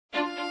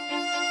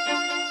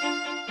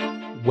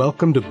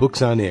Welcome to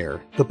Books on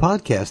Air, the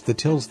podcast that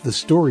tells the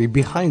story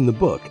behind the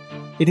book.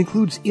 It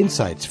includes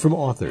insights from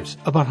authors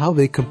about how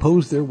they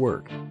compose their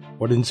work,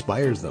 what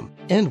inspires them,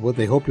 and what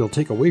they hope you'll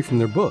take away from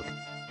their book.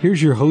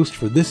 Here's your host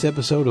for this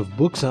episode of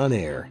Books on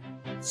Air,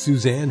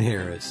 Suzanne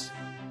Harris.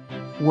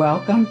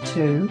 Welcome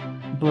to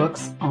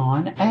Books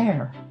on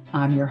Air.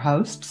 I'm your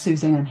host,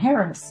 Suzanne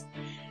Harris,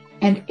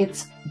 and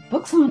it's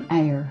Books on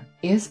Air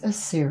is a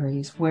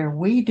series where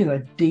we do a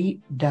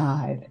deep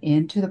dive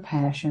into the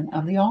passion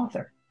of the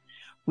author.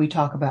 We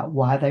talk about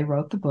why they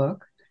wrote the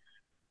book.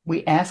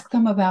 We ask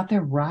them about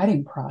their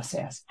writing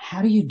process.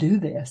 How do you do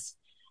this?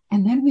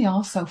 And then we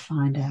also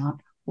find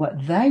out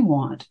what they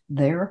want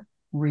their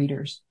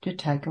readers to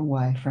take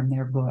away from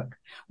their book.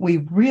 We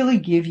really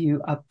give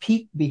you a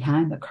peek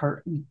behind the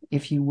curtain,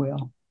 if you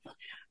will.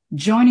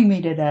 Joining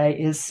me today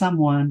is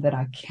someone that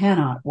I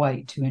cannot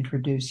wait to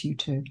introduce you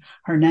to.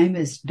 Her name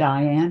is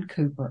Dian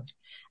Cooper,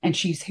 and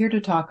she's here to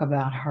talk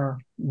about her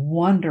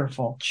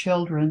wonderful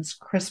children's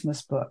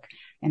Christmas book,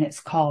 and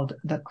it's called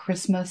The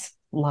Christmas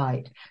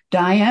Light.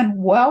 Dian,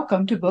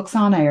 welcome to Books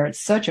on Air.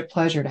 It's such a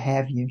pleasure to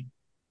have you.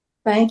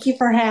 Thank you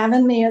for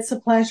having me. It's a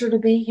pleasure to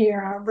be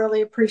here. I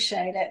really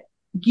appreciate it.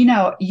 You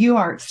know, you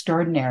are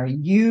extraordinary.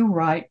 You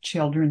write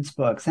children's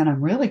books, and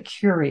I'm really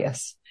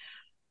curious,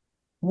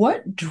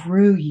 what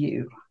drew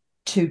you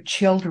to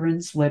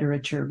children's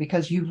literature?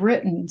 Because you've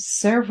written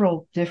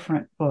several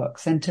different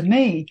books, and to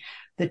me,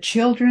 the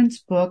children's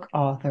book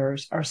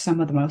authors are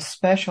some of the most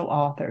special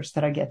authors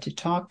that I get to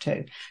talk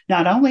to.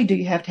 Not only do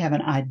you have to have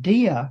an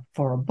idea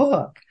for a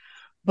book,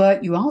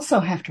 but you also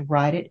have to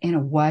write it in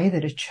a way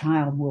that a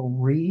child will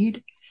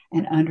read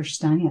and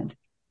understand.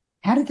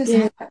 How did this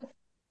happen?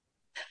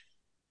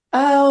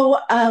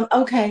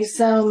 Okay.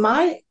 So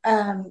my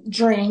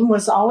dream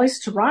was always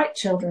to write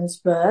children's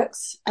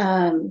books.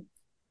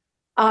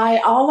 I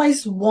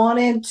always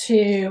wanted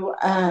to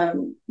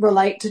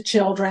relate to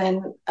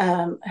children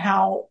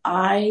how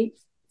I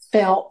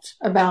felt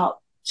about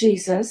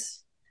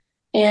Jesus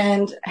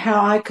and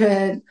how I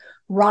could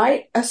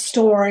write a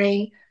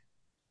story.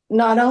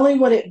 Not only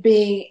would it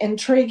be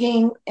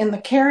intriguing in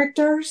the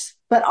characters,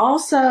 but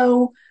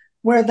also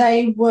where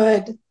they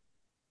would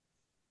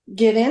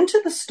get into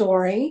the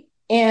story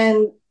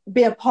and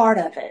be a part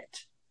of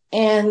it.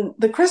 And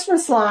The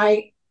Christmas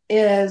Light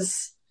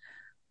is,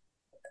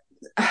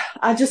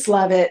 I just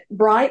love it.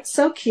 Bright,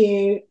 so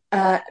cute.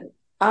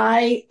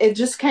 It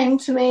just came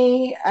to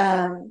me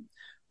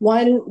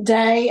one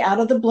day out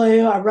of the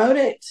blue. I wrote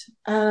it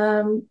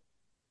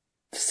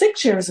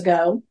 6 years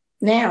ago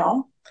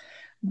now,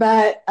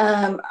 but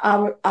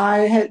I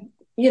had,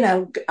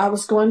 I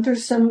was going through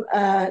some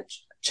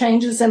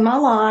changes in my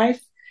life.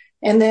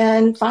 And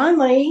then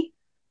finally,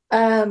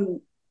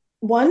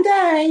 one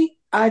day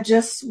I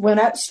just went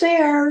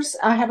upstairs.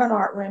 I have an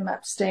art room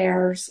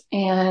upstairs,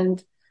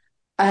 and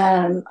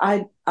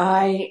I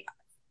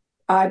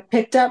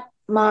picked up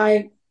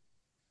my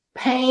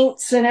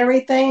paints and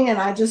everything, and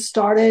I just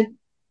started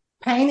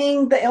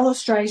painting the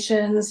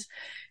illustrations.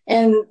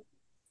 And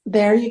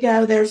there you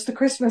go. There's the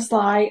Christmas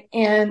light.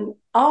 And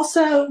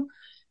also,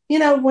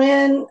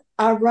 when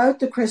I wrote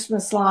the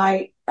Christmas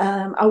light,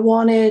 I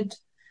wanted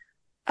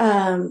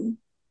our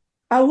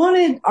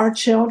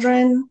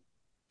children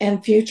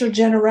and future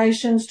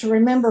generations to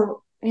remember,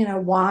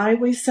 why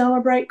we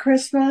celebrate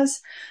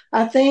Christmas.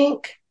 I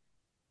think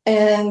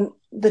in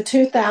the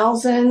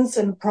 2000s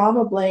and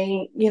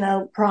probably,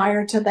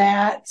 prior to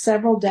that,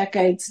 several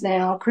decades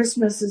now,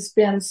 Christmas has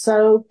been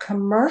so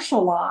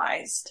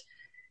commercialized,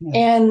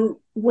 and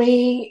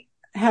we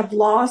have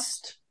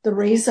lost the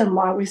reason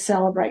why we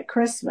celebrate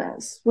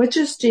Christmas, which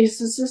is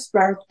Jesus's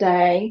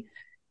birthday.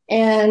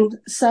 And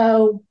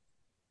so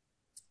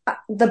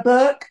the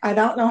book, I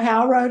don't know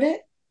how I wrote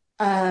it.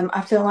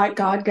 I feel like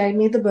God gave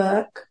me the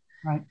book,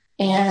 right,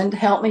 and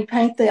helped me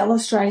paint the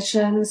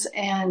illustrations.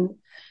 And,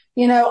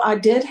 I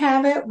did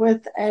have it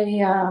with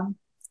a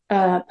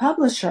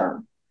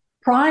publisher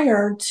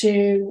prior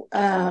to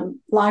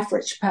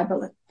LifeRich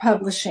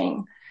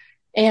Publishing.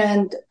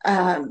 And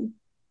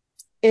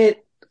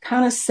it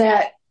kind of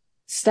sat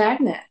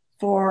stagnant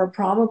for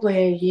probably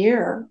a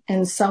year.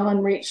 And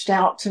someone reached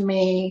out to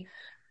me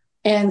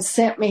and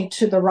sent me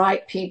to the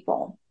right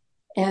people.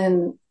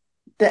 And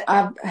that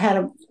I've had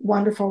a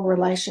wonderful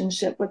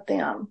relationship with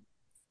them.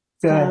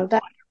 Good. So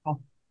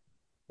wonderful.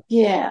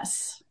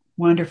 Yes.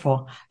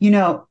 Wonderful.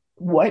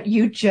 What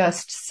you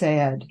just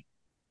said,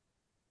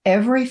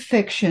 every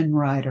fiction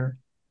writer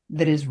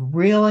that is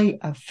really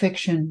a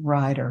fiction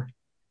writer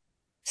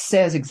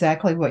says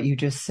exactly what you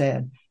just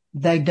said.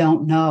 They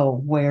don't know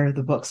where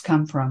the books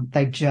come from.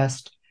 They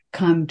just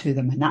come to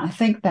them. And I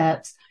think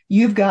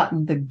you've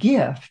gotten the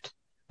gift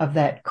of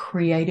that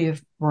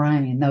creative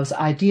brain, those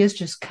ideas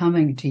just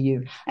coming to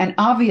you. And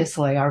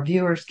obviously our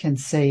viewers can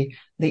see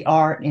the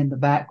art in the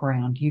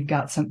background. You've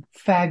got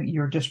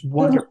you're just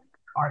wonderful.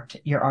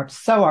 Your art's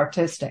so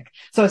artistic.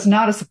 So it's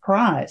not a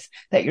surprise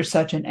that you're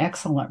such an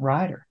excellent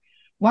writer.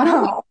 Why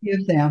don't you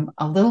give them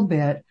a little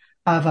bit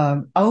of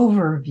an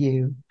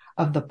overview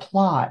of the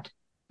plot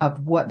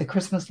of what the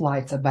Christmas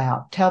light's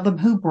about. Tell them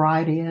who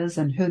Bright is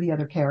and who the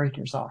other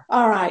characters are.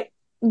 All right.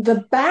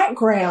 The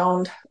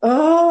background.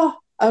 Oh,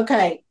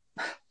 okay.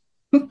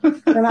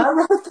 When I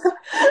wrote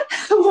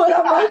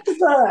the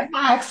book.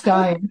 Thanks,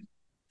 Dian.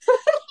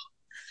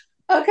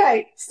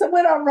 Okay. So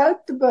when I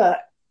wrote the book,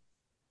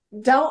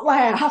 don't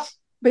laugh,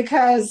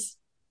 because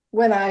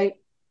when I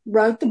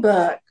wrote the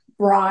book,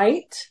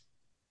 Bright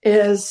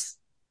is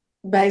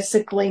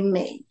basically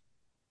me.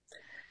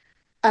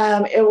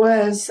 It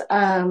was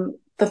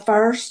the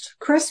first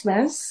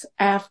Christmas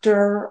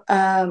after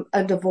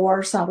a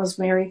divorce. I was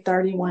married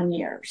 31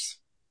 years.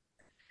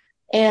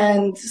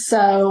 And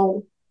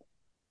so,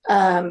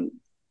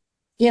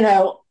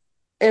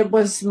 it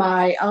was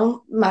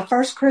my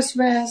first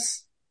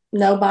Christmas,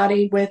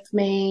 nobody with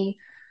me.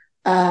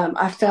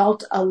 I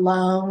felt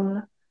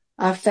alone.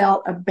 I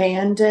felt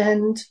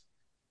abandoned.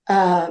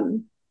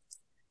 And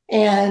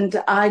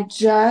I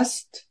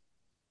just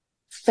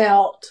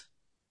felt,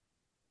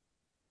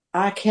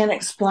 I can't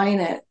explain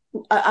it.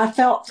 I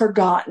felt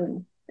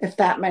forgotten, if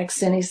that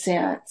makes any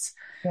sense.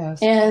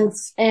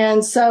 Yes.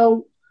 And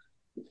so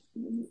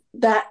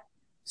that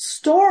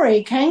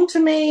story came to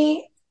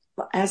me,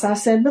 as I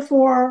said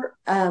before.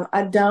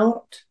 I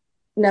don't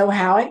know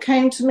how it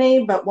came to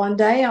me, but one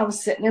day I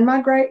was sitting in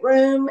my great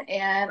room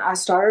and I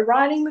started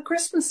writing the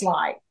Christmas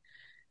light.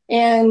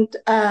 And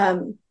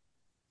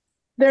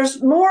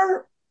there's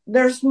more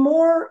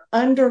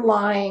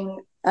underlying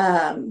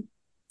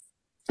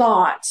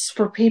thoughts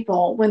for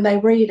people when they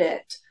read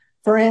it.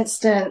 For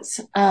instance,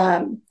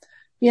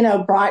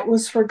 Bright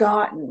was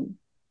forgotten,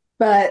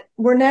 but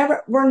we're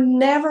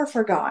never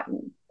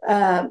forgotten.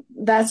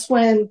 That's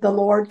when the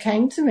Lord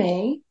came to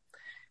me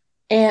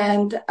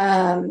and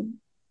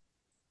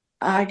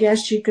I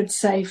guess you could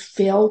say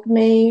filled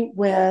me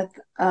with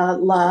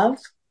love,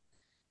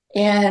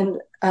 and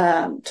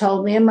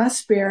told me in my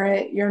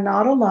spirit, you're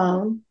not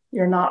alone.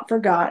 You're not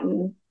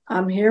forgotten.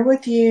 I'm here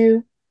with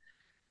you,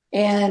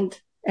 and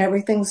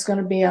everything's going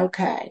to be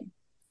okay.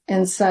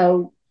 And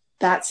so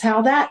that's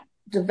how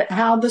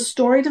the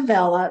story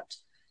developed.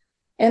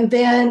 And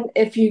then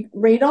if you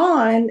read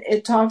on,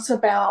 it talks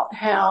about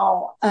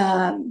how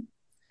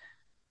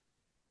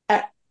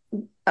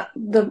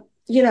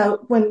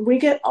when we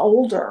get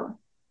older,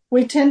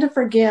 we tend to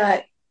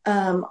forget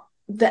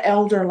the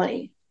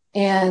elderly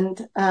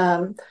and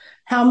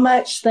how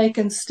much they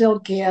can still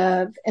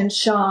give and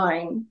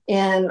shine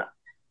in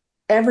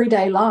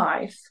everyday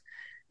life.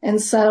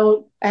 And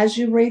so as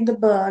you read the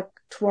book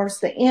towards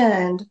the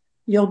end,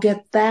 you'll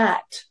get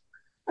that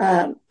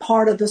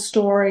part of the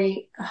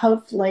story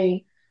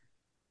hopefully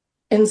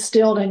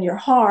instilled in your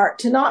heart,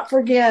 to not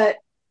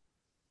forget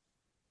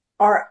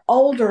our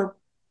older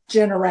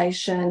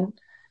generation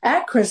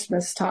at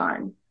Christmas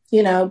time,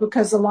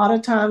 because a lot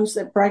of times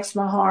it breaks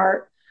my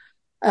heart.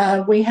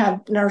 We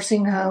have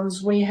nursing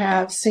homes, we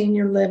have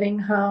senior living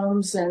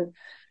homes, and,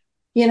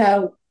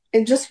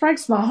 it just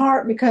breaks my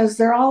heart because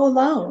they're all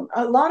alone.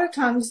 A lot of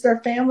times their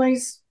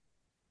families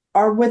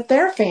are with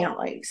their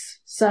families.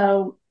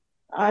 So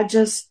I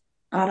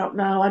don't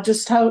know.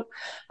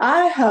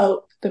 I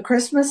hope the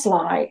Christmas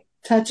light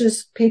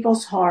touches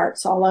people's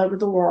hearts all over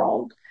the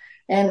world.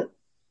 And,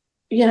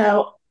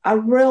 I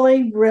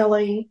really,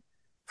 really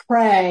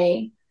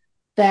pray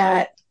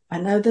that, I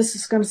know this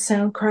is going to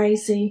sound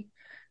crazy,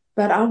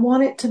 but I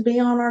want it to be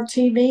on our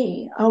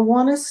TV. I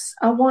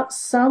want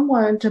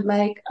someone to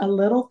make a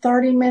little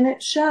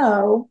 30-minute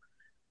show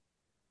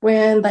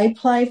when they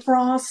play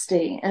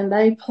Frosty and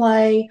they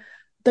play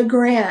the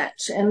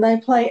Grinch and they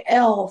play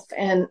Elf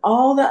and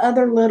all the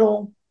other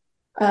little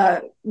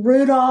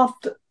Rudolph,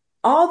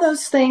 all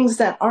those things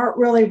that aren't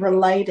really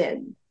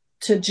related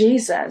to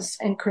Jesus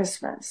and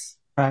Christmas.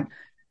 Right.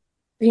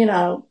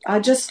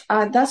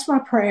 That's my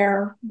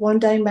prayer. One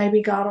day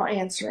maybe God will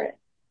answer it.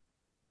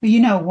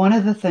 One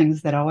of the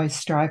things that always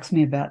strikes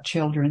me about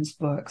children's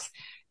books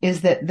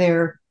is that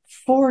they're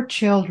for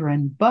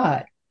children,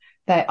 but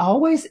they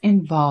always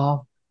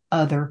involve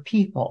other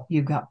people.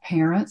 You've got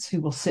parents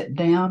who will sit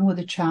down with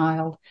a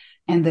child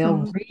and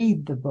they'll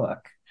read the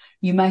book.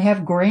 You may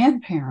have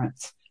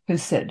grandparents who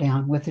sit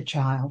down with a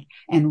child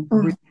and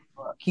read the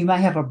book. You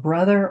may have a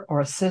brother or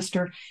a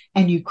sister,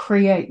 and you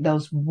create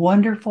those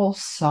wonderful,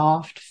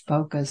 soft,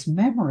 focused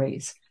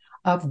memories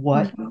of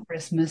what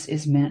Christmas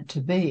is meant to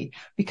be,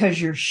 because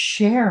you're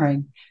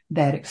sharing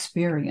that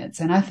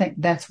experience. And I think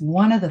that's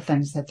one of the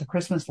things that the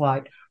Christmas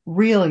light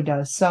really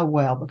does so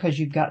well, because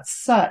you've got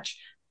such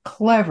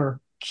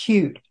clever,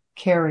 cute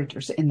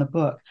characters in the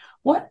book.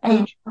 What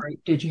age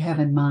group did you have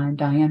in mind,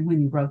 Dian,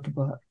 when you wrote the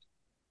book?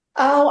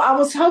 Oh, I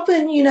was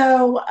hoping,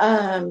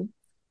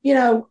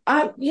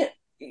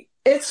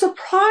 it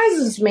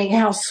surprises me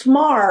how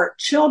smart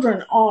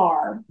children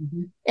are.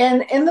 Mm-hmm.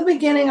 And in the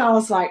beginning, I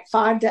was like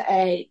 5 to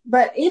 8,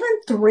 but even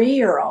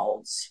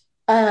 3-year-olds,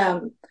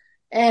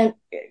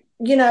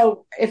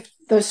 if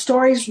the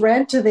story's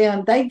read to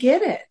them, they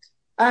get it.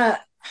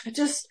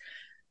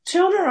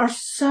 Children are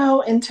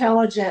so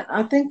intelligent.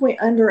 I think we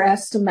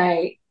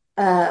underestimate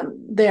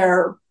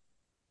their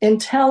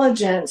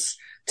intelligence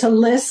to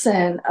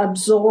listen,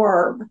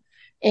 absorb.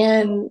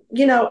 And,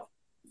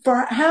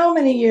 for how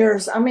many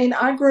years? I mean,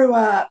 I grew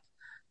up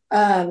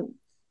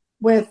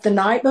with The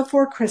Night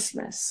Before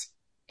Christmas.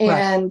 Right.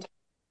 And,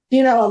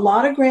 a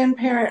lot of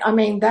grandparents, I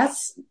mean, that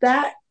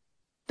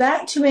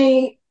to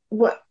me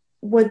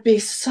would be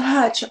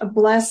such a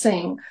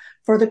blessing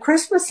for the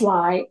Christmas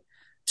light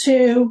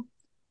to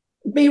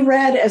be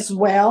read as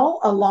well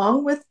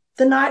along with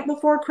The Night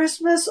Before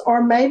Christmas,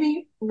 or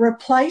maybe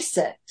replace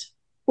it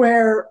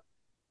where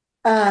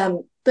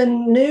the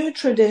new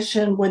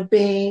tradition would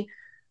be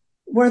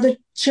where the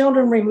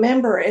children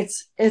remember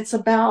it's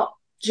about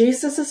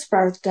Jesus's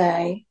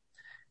birthday.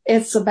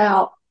 It's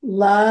about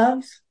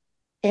love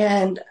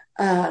and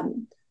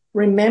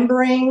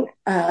remembering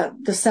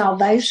the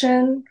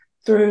salvation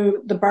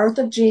through the birth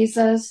of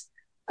Jesus,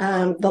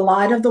 the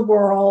light of the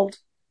world.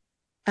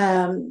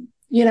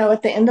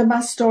 At the end of my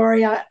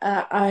story,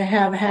 I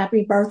have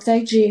Happy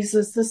Birthday,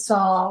 Jesus, the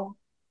song.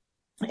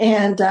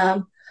 And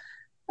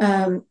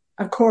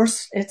of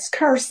course, it's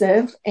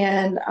cursive.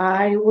 And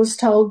I was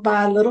told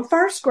by a little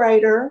first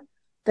grader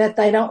that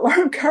they don't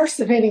learn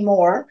cursive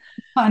anymore.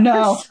 I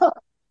know.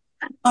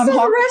 I'm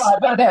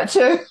horrified by that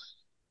too.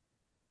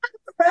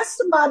 The rest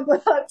of my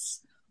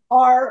books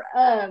are,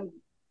 I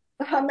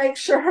make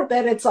sure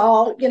that it's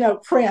all,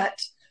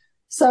 print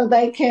so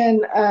they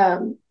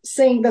can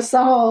sing the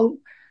song.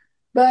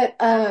 But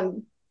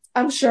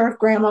I'm sure if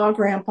grandma or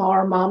grandpa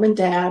or mom and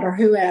dad or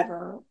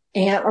whoever,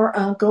 aunt or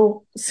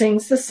uncle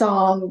sings the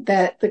song,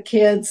 that the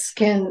kids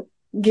can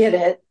get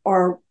it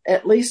or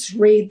at least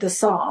read the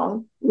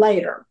song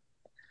later.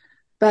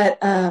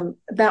 But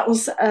that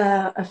was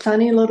a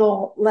funny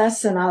little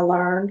lesson I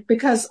learned,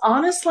 because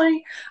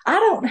honestly, I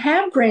don't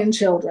have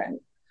grandchildren.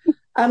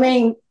 I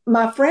mean,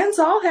 my friends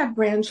all have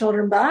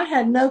grandchildren, but I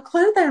had no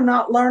clue they're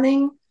not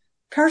learning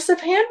cursive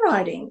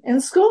handwriting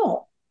in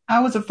school. I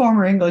was a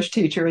former English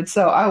teacher, and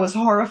so I was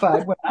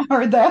horrified when I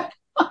heard that.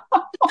 I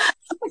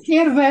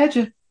can't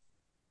imagine.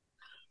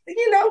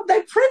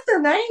 They print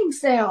their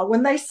names now.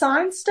 When they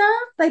sign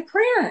stuff, they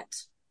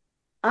print.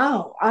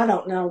 Oh, I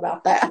don't know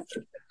about that.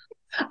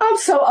 I'm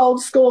so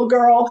old school,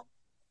 girl.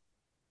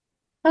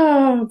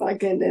 Oh, my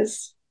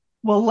goodness.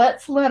 Well,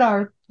 let's let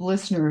our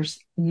listeners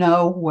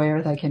know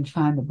where they can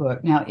find the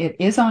book. Now, it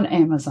is on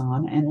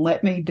Amazon, and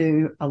let me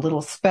do a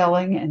little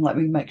spelling and let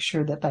me make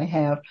sure that they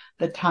have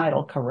the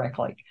title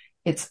correctly.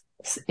 It's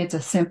a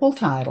simple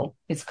title.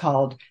 It's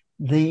called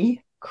The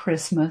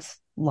Christmas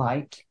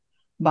Light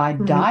by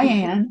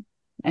Dian,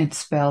 and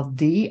spelled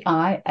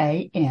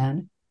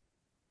Dian,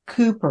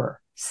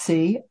 Cooper,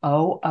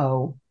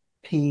 Cooper.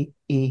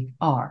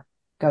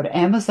 Go to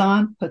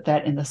Amazon, put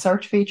that in the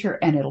search feature,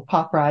 and it'll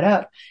pop right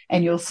up,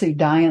 and you'll see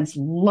Diane's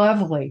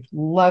lovely,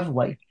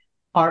 lovely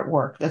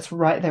artwork that's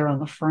right there on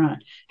the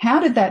front. How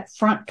did that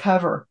front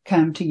cover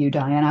come to you,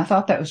 Diane? I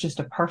thought that was just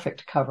a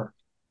perfect cover.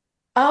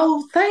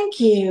 Oh, thank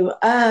you.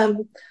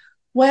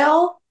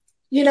 Well,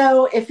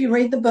 if you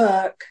read the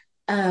book,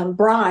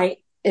 Bright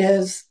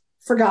is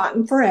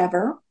forgotten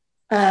forever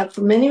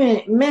for many,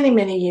 many, many,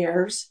 many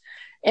years.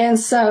 And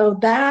so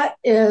that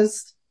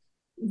is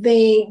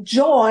the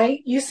joy.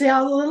 You see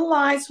all the little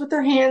lights with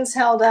their hands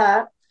held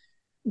up.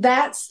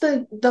 That's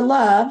the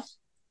love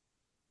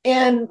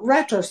in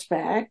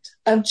retrospect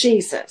of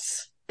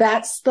Jesus.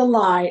 That's the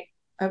light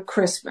of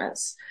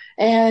Christmas.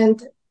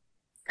 And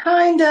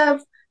kind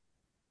of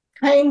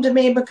came to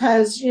me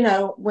because,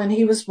 when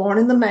he was born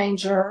in the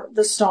manger,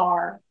 the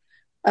star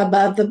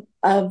above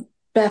of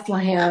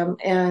Bethlehem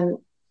and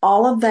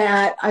all of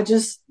that,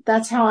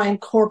 that's how I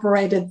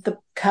incorporated the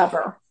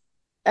cover.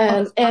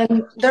 And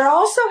they're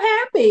also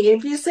happy.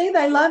 If you see,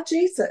 they love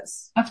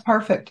Jesus. That's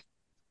perfect.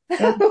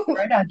 That's a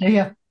great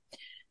idea.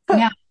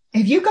 Now,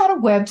 have you got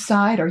a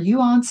website? Are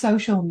you on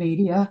social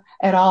media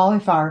at all?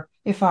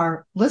 If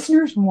our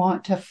listeners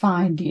want to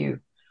find you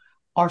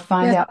or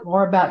find out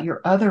more about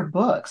your other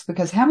books,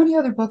 because how many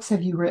other books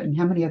have you written?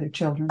 How many other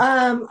children?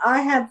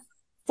 I have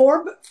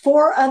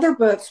four other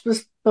books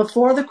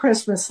before the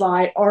Christmas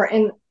light, or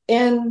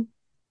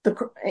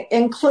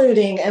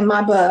including in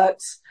my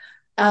books.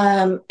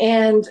 I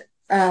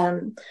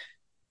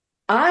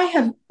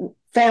have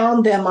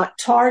found them at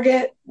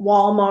Target,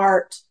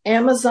 Walmart,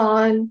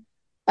 Amazon,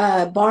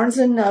 Barnes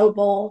and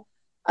Noble.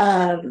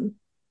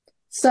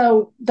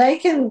 So they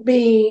can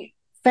be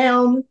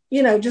found,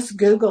 just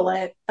Google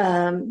it.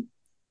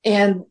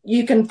 And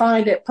you can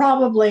find it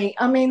probably,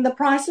 the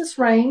prices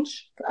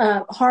range.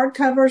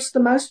 Hardcover's the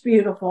most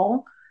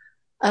beautiful.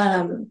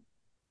 And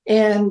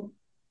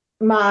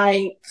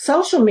my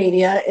social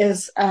media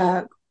is,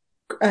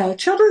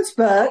 children's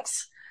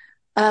books,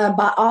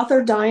 by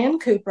author Dian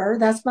Cooper.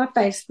 That's my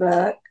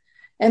Facebook.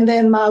 And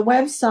then my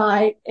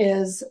website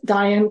is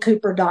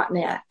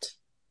diancooper.net.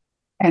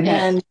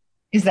 And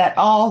is that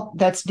all?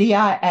 That's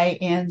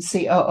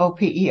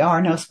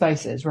DIANCOOPER, no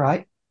spaces,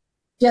 right?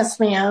 Yes,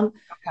 ma'am.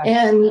 Okay.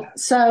 And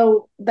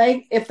so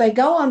if they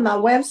go on my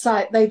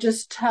website, they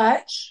just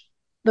touch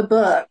the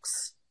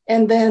books,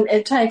 and then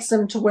it takes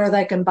them to where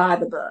they can buy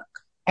the book.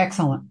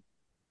 Excellent.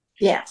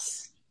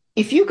 Yes.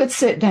 If you could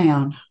sit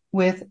down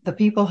with the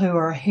people who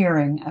are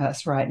hearing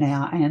us right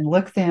now and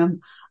look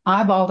them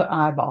eyeball to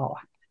eyeball.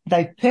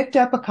 They've picked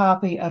up a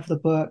copy of the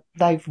book.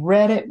 They've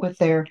read it with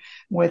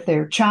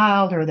their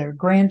child or their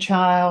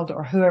grandchild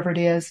or whoever it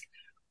is.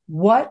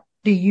 What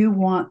do you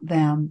want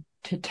them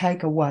to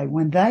take away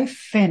when they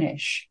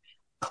finish,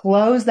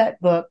 close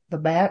that book, the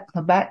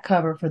back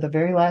cover for the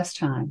very last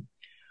time?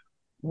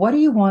 What do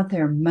you want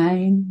their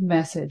main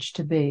message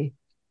to be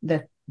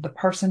that the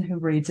person who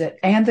reads it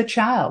and the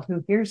child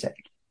who hears it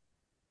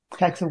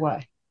takes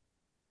away?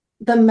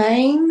 The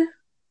main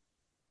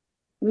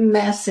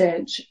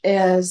message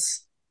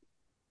is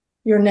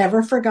you're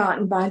never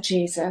forgotten by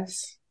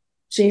Jesus.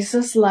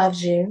 Jesus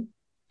loves you.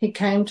 He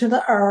came to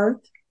the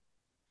earth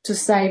to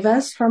save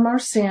us from our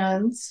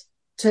sins,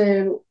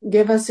 to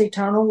give us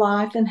eternal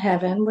life in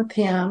heaven with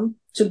him,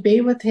 to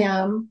be with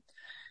him,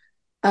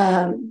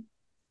 and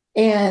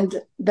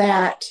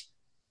that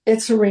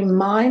it's a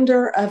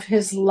reminder of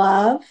his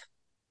love,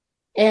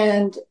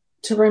 and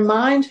to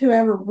remind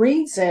whoever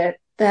reads it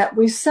that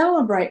we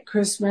celebrate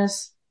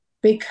Christmas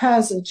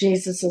because of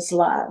Jesus'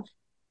 love,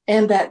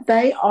 and that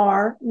they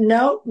are,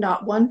 no,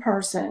 not one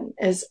person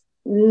is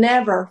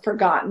never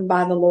forgotten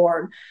by the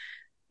Lord.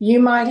 You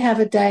might have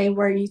a day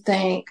where you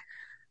think,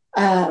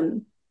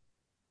 I'm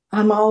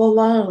all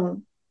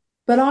alone,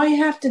 but all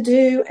you have to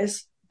do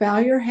is bow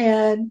your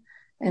head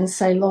and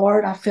say,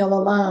 Lord, I feel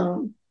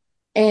alone.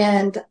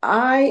 And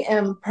I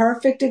am a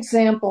perfect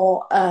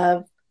example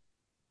of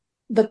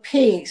the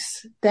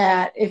peace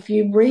that if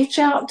you reach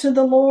out to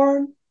the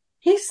Lord,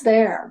 he's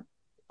there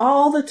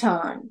all the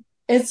time.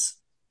 It's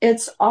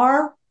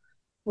our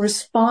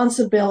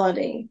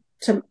responsibility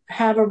to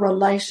have a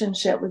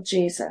relationship with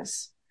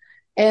Jesus.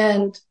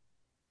 And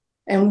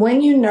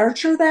when you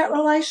nurture that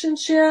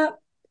relationship,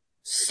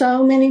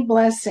 so many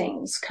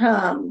blessings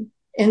come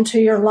into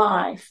your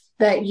life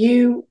that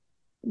you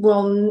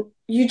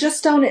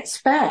just don't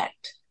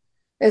expect.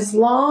 As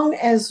long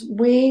as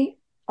we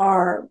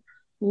are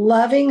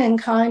loving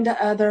and kind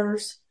to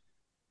others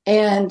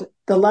and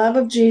the love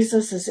of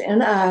Jesus is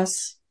in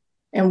us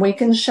and we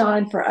can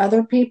shine for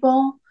other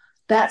people,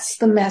 that's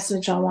the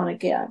message I want to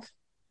give.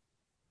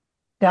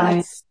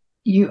 Dian,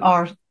 you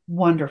are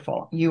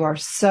wonderful. You are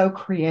so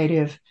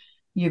creative.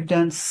 You've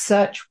done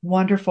such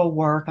wonderful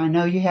work. I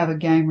know you have a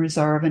game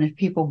reserve, and if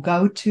people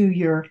go to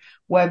your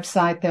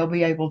website, they'll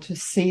be able to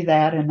see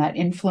that, and that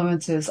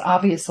influences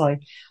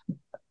obviously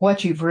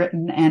what you've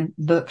written and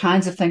the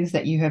kinds of things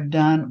that you have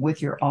done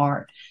with your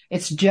art.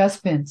 It's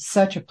just been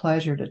such a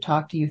pleasure to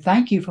talk to you.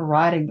 Thank you for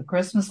writing The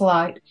Christmas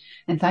Light,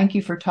 and thank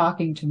you for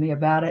talking to me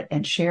about it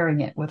and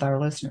sharing it with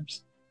our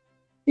listeners.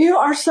 You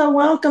are so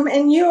welcome,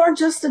 and you are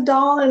just a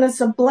doll, and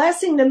it's a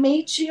blessing to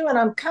meet you, and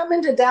I'm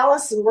coming to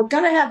Dallas, and we're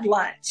going to have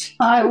lunch.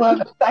 I love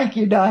it. Thank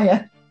you,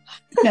 Dian.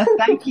 Now,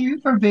 thank you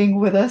for being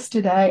with us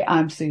today.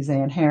 I'm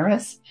Suzanne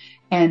Harris,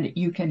 and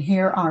you can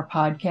hear our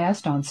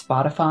podcast on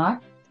Spotify,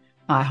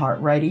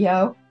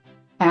 iHeartRadio,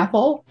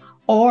 Apple,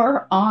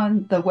 or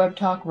on the Web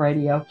Talk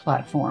Radio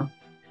platform.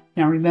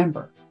 Now,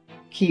 remember,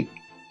 keep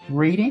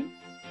reading,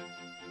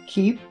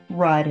 keep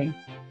writing,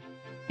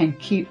 and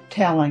keep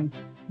telling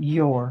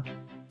your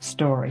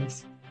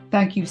stories.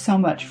 Thank you so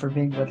much for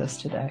being with us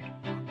today.